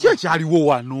tubulire. Kye kyaliwo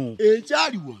wano.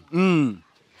 Ekyaliwo.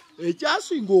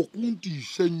 Ekyasinga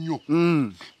okuntiisa nnyo.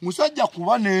 Musajja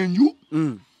kuba n'enju.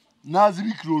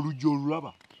 N'azibikira olujja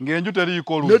olulaba. Ng'enju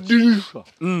teriiko olujja. N'eddirisa.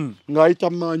 Ng'ayita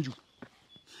manju.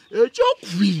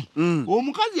 Ekyokubiri.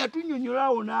 Omukazi yatunnyonnyola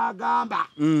n'agamba.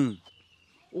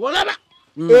 Olaba.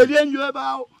 Eryenju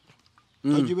ebaawo.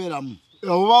 Agibeeramu.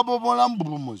 Abo babobolamu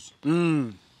bubomozi.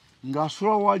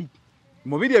 Ng'asula wali.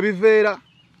 Mubiri ebiveera.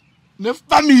 Ne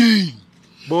family.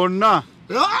 Bonna.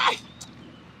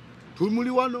 Tumuli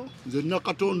wano. Nze nna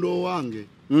Katonda owange.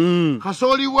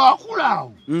 Kasooli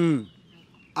bw'akulaawo.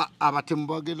 Abatemu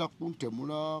bagenda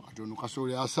kuntemula Katonda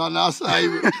kasooli asaana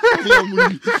asaayiwe.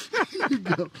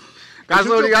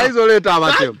 Kasooli ayizoleeta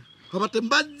abatemu. Abatemu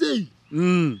bazze.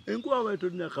 Enkuba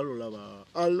baitonna kalola ba.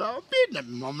 Alabina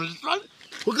mamlisal.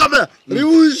 Ukaba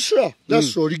riusha.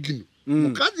 That's original.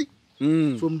 Mukazi.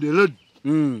 From the red.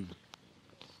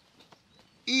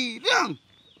 Iran.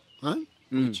 Huh?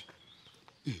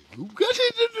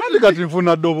 Hali kati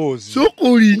nfuna dobozi.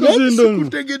 Sokoli.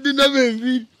 Kutegede na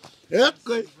bembi.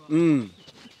 Ekwe.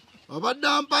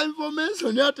 Abadampa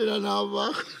information yatera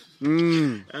nava.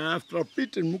 After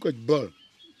Peter mukajbal.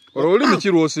 Olulimi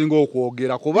kiru osinga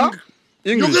okwogera kuba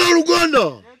English. Yogera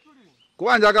Luganda.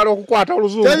 Kuba njagala okukwata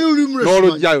oluzungu.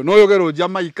 N'olugjayo n'oyogera ojja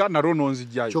Maika nalwo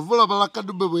nonzijjayo. Chovola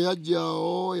balakadube bwe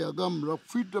yajjao yagambula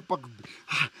kufita pakube.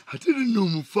 Ate nno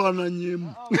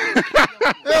mufaananyemu.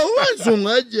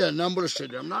 Owensonga yajja nambula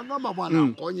stadium n'agamba bwana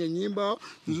nkonye nyimba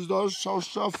nziza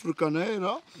South Africa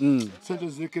naera sente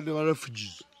zekede ba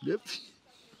refugees.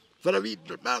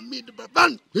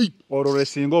 Olwo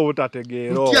lwesinga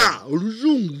obutategeera. Kya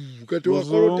oluzungu kati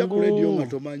wakolota ku radio nga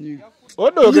tomanyi.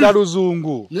 Odogera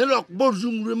luzungu. Nera kuba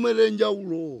oluzungu lw'emmere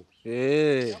enjawulo.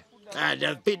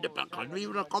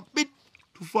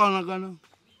 Tufaanagana.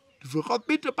 Tufe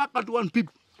kapita paka tu one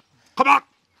people. Kaba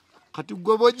kati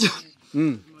gwe bojja.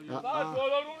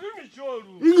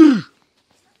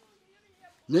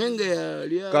 Nenge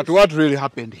ya Kati what really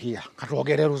happened here?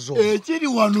 Katwogere luzungu. Ekiri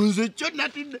wano nze kyo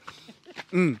natidde.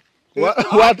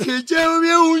 What Ekyeyo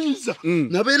byewunyisa.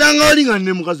 Nabeera nga oli nga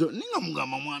ne mukazi ninga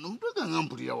mugamba mwana omutweka nga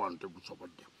mpulira wano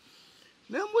tegusobodde.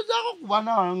 Ne mbuzaako ku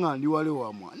baana nga ndi wali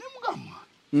wa mwana. Ne mugamba.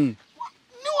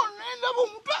 Niwo nendaba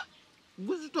omutwe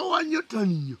guzitowa nnyo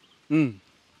tannyo.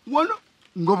 Wano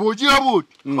nga bw'ogiraba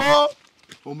oti.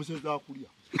 Omusezi akulya.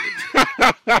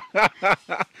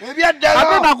 Ebyaddala.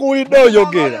 Ate nakuwulidde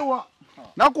oyogera.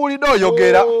 Nakuwulidde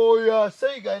oyogera. Oya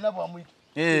Seiga ina bwamwita.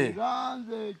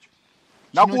 Ganze ekyo.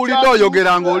 Nakuwulidde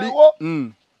oyogera ng'oli.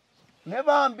 Ne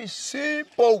bambi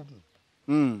simple.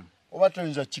 Oba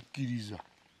toyinza kikkiriza.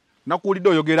 Nakuwulidde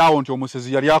oyogera awo nti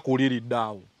omusezi yali akuwuliridde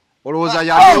awo. Olowooza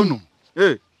yali ono.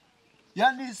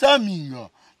 Yandisaminga.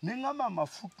 Nengamba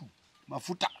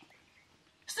mafuta.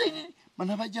 Siri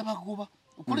bana bajja bagoba.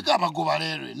 Kulika abagoba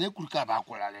leero ne kulika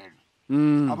abakola leero.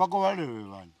 Abagoba leero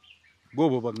bani.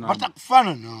 Bobo bagamba.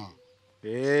 Batakufaanana.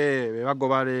 Be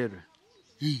bagoba leero.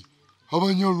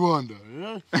 Abanyarwanda.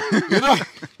 Era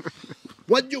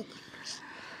wajju.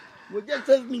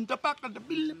 Wajja minta paka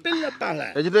billa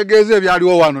pala. Ekitegeeza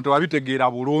ebyaliwo wano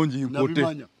tewabitegeera bulungi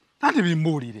nkote. Kati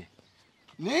bimbuulire.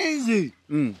 Neze.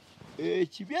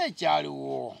 Ekibi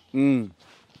ekyaliwo.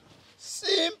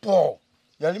 Simple.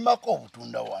 Yalimako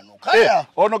obutunda wano. Kaya.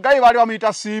 Ono gayi bali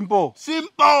bamuyita Simple.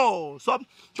 Simple. So,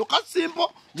 choka Simple.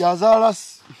 Yazaala.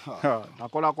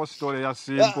 Nakolako story ya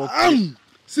Simple.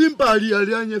 Simple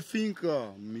ali anye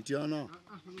finka. Mitiana.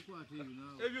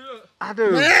 Ate.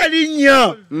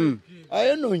 Erinya.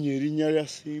 Ayononye erinya ya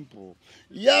Simple.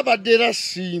 Yabadera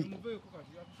Simple.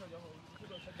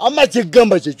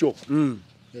 Amachegamba kyekyo.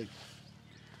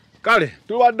 Kale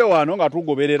tubadde wano nga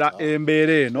tugoberera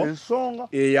embeera eno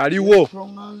eyaliwo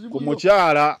ku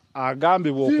mukyala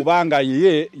agambibwa okubanga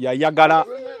ye yayagala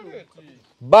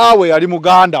Baabwe yali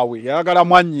muganda we yayagala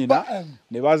mwannyina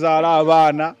ne bazaala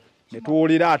abaana ne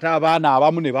tuwulira ate abaana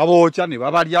abamu ne babookya ne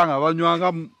babalya nga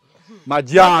banywanga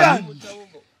majaani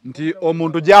nti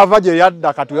omuntu gy'ava gye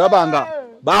yadda kati yabanga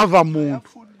baava muntu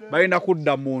balina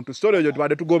kudda muntu story egyo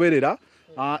tubadde tugoberera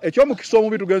ekyomukisa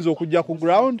omubi tugenza okujja ku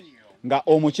ground nga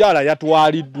omukyala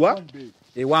yatwaliddwa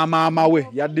ewa maama we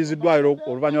yaddiziddwayo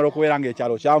oluvannyuma lw'okubeera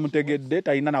ng'ekyalo kyamutegedde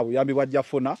talina na buyambi bw'ajja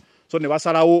funa so ne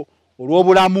basalawo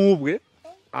olw'obulamu bwe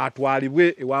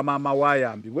atwalibwe ewa maama we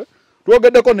ayambibwe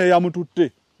twogeddeko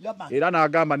neyamututte era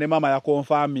n'agamba ne maama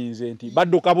yakonfaminze nti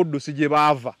badduka buddusi gye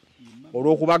baava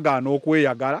olw'okubagaana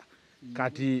okweyagala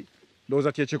kati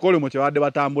ndowooza kyekikolemo kye badde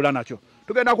batambula nakyo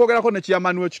tugenda kwogerako ne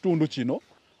kiyamani w'ekitundu kino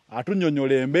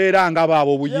atunnyonnyola embeera nga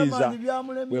baabo obuyinza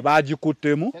bwe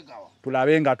baagikuttemu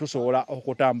tulabe nga tusobola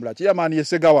okutambula. Chairman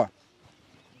yesegawa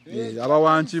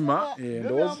abawankima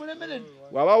ndozi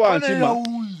wabawankima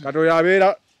kato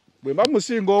yabeera bwe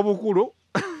bamusinga obukulu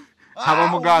aba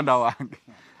muganda wange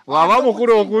waba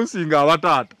mukulu okunsinga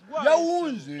abataata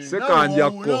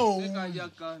sekanjakko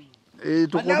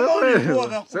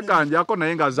sekanjako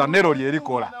naye nga zanero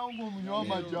lyerikola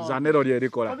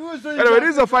anyway,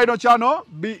 this is the final channel.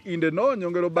 Be in the know.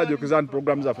 Nyongero Baayokya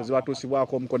programs zaffe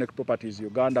zibatuusibwako Connect Properties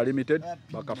Uganda Limited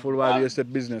bakafulwa real estate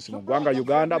business mu ggwanga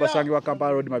Uganda basangibwa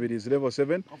Kampala Road Mabirizi level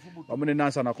 7 bamune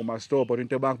Nansana ku store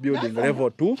Opportunity Bank building level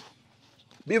 2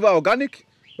 Biva Organic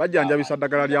bajjanjabisa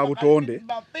ddagala lya butonde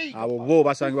abo bo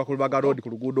basangibwa ku Lubaga Road ku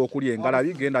luguudo okuli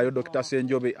Engalabi gendayo Dr.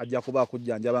 Senjobe ajja kuba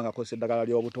kujjanjaba nga kose ddagala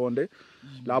lya butonde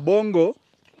La Bongo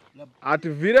at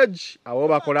village abo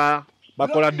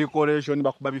bakola decoration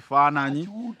bakuba bifaananyi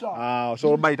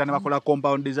so bayita ne bakola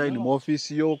compound design mu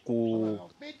office yo ku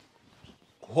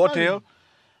hotel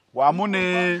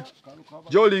wamune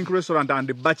Jolink restaurant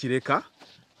and Bachireka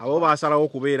abo basalawo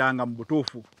kubeera nga mu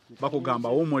butuufu bakugamba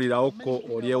wumulirawo ko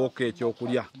olyewo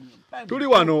ekyokulya tuli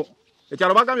wano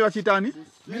ekyalo bagambye bakitani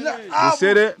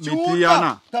Busere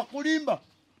Mitiyana takulimba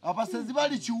abasezi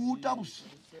bali kiwuta busi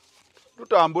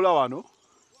tutambula wano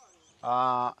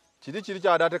kiri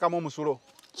kyadaatekamu omusulo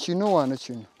kino wano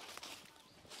kino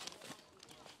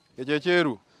ekyo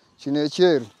ekyeru kino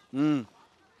ekyeru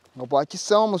nga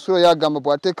bwakissamu omusulo yagamba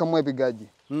bwateekamu ebigaji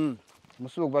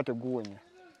omusulo guba teguwonya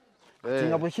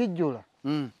nga bwe kijjula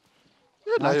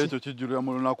naye ekyo kijjulira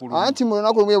mu lunaku lumu anti mu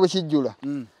lunaku lumu bwe kijjula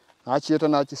akireeta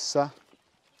n'akissa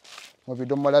mu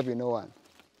bidomola bino wano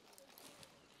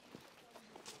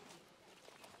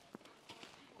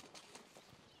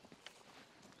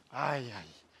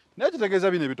naye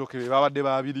kitegeeza bino ebitoke bye babadde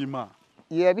babirima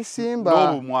yebisimba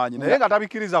n'obumwanyi naye nga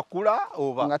tabikiriza kula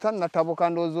oba nga tannatabuka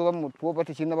ndowooza oba mutwe oba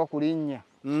tekinnaba kulinnya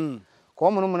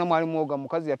kuba muno muna mwali mwoga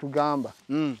mukazi yatugamba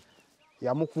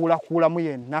yamukuulakuulamu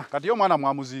yenna kati yo omwana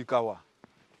mwamuziika wa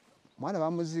mwana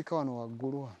bamuziika wano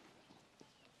waggulu wano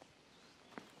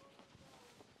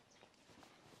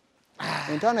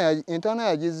entaana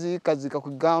yagiziika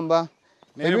kugamba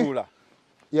nebula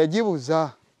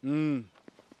yagibuza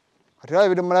kati era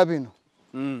ebidomola bino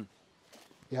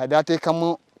yadde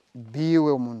ateekamu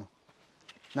biiwe muno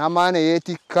n'amaana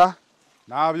yeetikka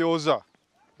n'abyoza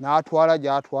n'atwala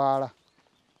gy'atwala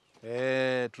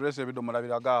tulese ebidomola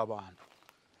biraga abantu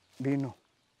bino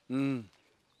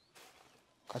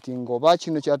kati ng'oba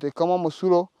kino kyateekamu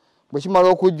omusulo bwe kimala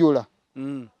okujjula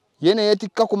ye ne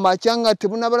yeetikka ku makya nga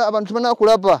abantu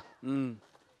tebannakulaba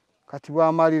kati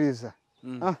bwamaliriza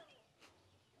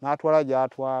n'atwala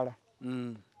gy'atwala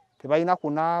tebalina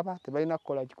kunaaba tebalina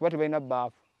kukola kuba tebalina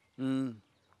bbaafu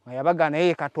nga yabaga naye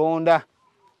ye Katonda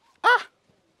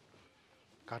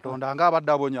Katonda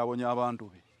ng'abadde abonyabonya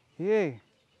abantu be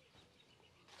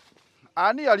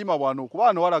ani yalima wano kuba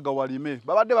wano walaga walime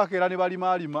babadde bakeera ne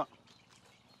balimaalima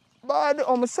badde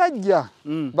omusajja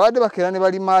badde bakeera ne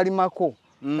balimaalimako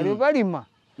kati balima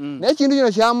naye ekintu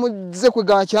kino kyamuze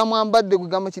kwegamba kyamwambadde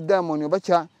kwegamba kidayamoni oba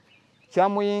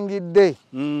kyamuyingidde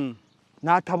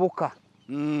n'atabuka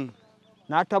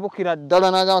n'atabukira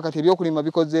ddala n'agamba kati ebyokulima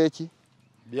bikoze eki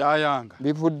byayanga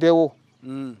bivuddewo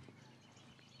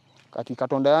kati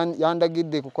Katonda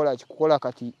yandagidde kukola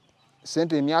kati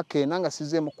sente emyaka ena nga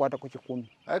sizzeemu kukwata ku 10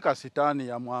 aye kasitaani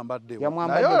yamwambaddewo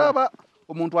naye olaba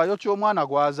omuntu ayokya omwana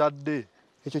gwazadde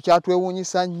ekyo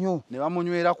kyatwewuunyisa nnyo ne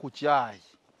bamunywera ku kyayi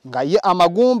nga ye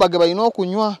amagumba ge balina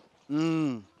okunywa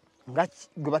nga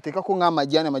ge bateekako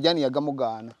ng'amajaani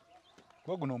yagamugaana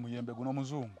kuba guno omuyembe guno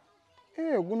muzungu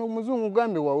guno muzungu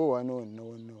gambe wawe wano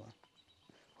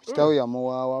kitaawe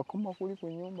yamuwaawa akoma kuli ku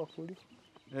nnyumba kuli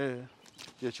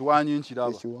ekiwaanyi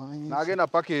nkiraba n'agenda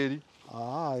paka eri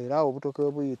era awo obutoke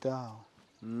bwe buyita awo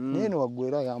naye ne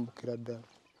waggwera yambukira ddala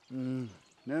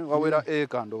naye wawera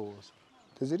eka ndowooza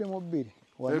tezirimu 2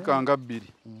 eka nga 2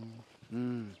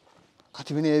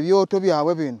 kati bino ebyoto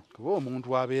byabwe bino kuba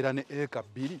omuntu abeera ne eka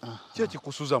 2 ki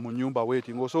ekikusuza mu nnyumba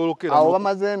weeti ng'osobola okera awo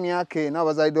bamaze emyaka ena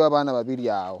bazaaliddwa abaana 2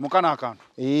 awo mukana akantu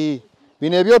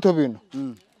bino ebyoto bino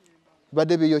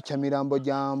bibadde biyokya mirambo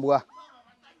gyambwa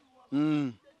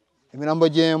emirambo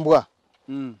gy'embwa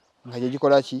nga gye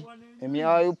gikola ki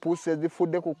emyayo puusi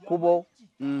ezifudde ku kkubo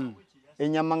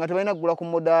ennyama nga tebalina kugula ku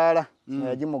mudaala nga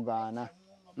yagimugaana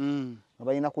nga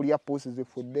balina kulya puusi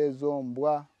zifudde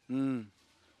ez'ombwa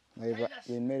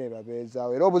emmere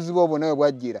babeezaawo era obuzibu obwo nawe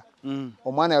bwajjira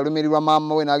omwana yalumirirwa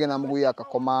maama we n'agenda amuguya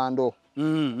akakomando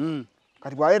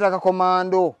kati bwaleeta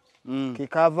akakomando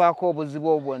kekavaako obuzibu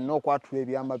obwo bwonna okwatula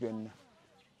ebyama byonna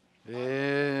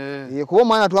kuba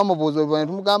omwana twamubuuza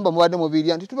oluvannyuma tumugamba mubadde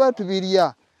mubirya nti tuba tubirya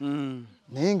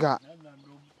naye nga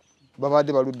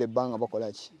babadde baludde ebbanga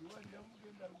bakola ki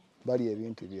bali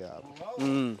ebintu byabwe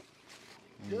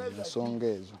ensonga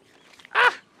ezo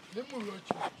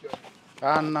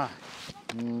ana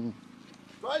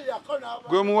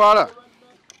gwe muwala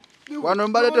wano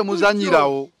mbale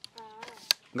temuzanyirawo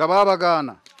nga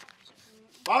babagaana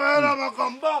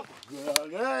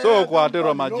so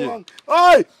okwaterwa maje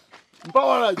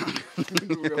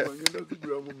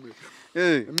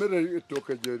emmere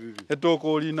ettooka gyeriri ettooka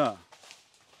olina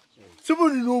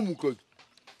sibuli n'omukozi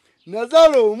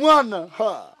nazaala omwana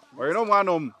olina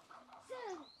omwana omu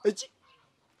eki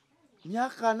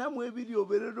myaka 42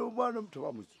 obeerera omwana omu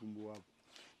tebamusumbuwako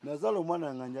nazaala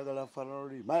omwana nga njagala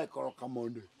faroli Michael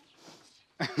Kamonde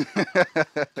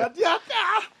kati aka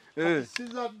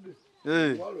sizadde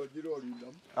omwana ogira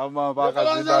olindamu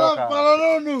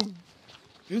farolonu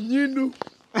enyindu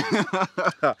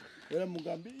era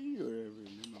mugambi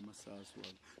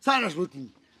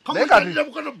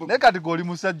naye kati goli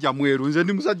musajja mweru nze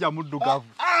ndi musajja muddugavu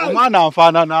omwana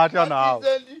anfaanana atya naawe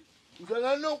nze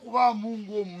nalina okuba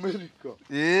mungu omumerika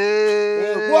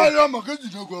gwalira amagezi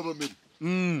nagw'abamerika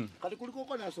kati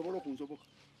kulikoko nasobola okunsoboka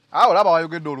awo olaba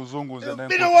wayogedde oluzungu nze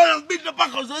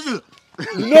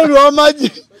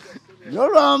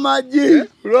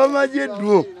olwamagye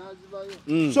edwo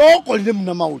sookolire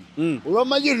munamawuli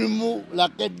olwamagye lumu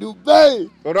lakedube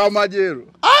olwamajeero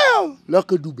ayo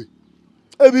lakedube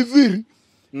ebiviri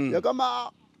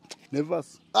yagamba nevas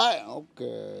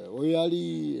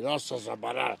oyali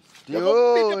rasazabarara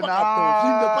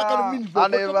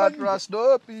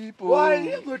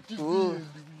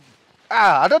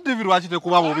ate tivi lwaki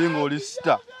tekuba bubi ng'oli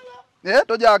sita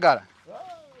tojagala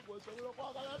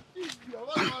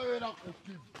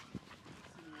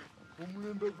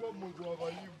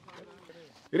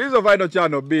It is a final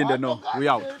channel being the no. We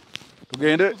out.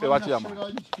 Tugende ewachiyama.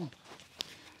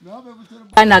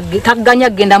 Ana taganya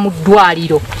genda mu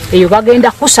ddwaliro eyo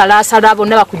bagenda kusalaasala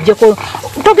bonna bakujjeko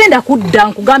togenda kudda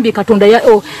nkugambye Katonda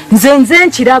nze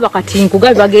nkiraba kati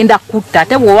nkugabe bagenda kutta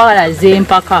ate bw'owalaze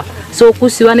empaka so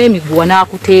kusiba n'emiguwa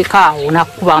n'akuteeka awo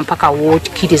nakuba mpaka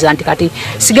wookiriza nti kati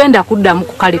sigenda kuddamu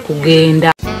kukali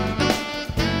kugenda.